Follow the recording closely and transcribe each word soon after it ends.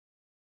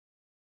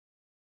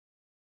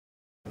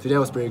Today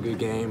was a pretty good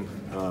game.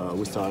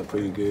 We started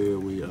pretty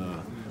good. We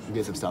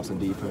get some stops on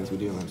defense. We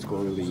didn't score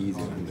really easy,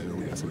 and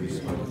we got some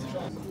easy points.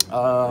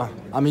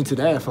 I mean,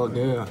 today I felt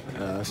good.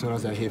 As soon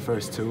as I hit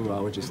first two, I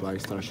would just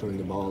start shooting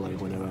the ball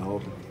whenever I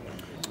open.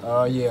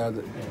 Yeah,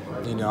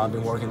 I've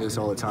been working this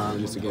all the time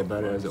just to get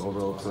better as an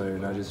overall player,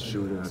 not just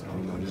shooter.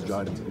 Just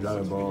drive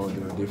the ball,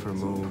 doing different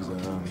moves,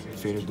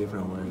 finish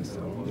different ways.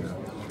 So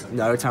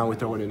yeah. Every time we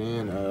throw it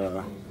in,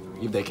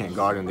 if they can't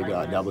guard him, they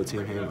got double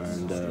team him,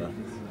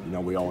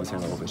 and we always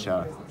have an open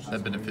shot.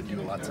 That benefit you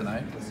a lot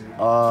tonight?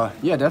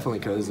 Yeah, definitely,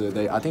 because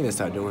I think they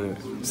start doing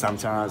it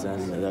sometimes,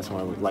 and that's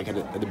why,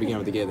 at the beginning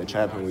of the game, they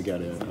trap him, we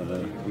got a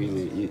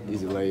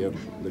easy layup.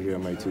 Legit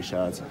made 2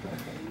 shots,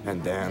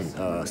 and then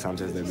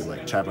sometimes they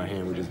be trapping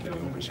him, we just get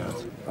open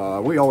shots.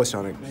 We always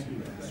trying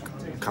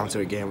to counter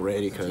the game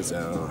ready, because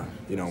when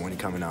you're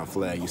coming out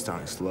flat, you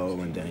start slow,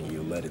 and then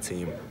you let the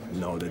team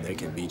know that they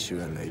can beat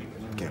you and they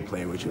can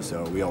play with you.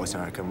 So we always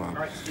trying to come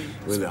out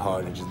really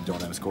hard and just don't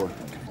have a score.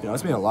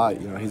 It's been a lot.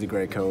 He's a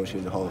great coach.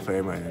 He's a Hall of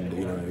Famer, and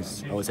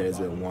I would say it's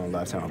a one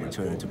lifetime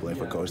opportunity to play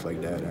for a coach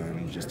like that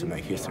and just to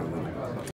make history with him.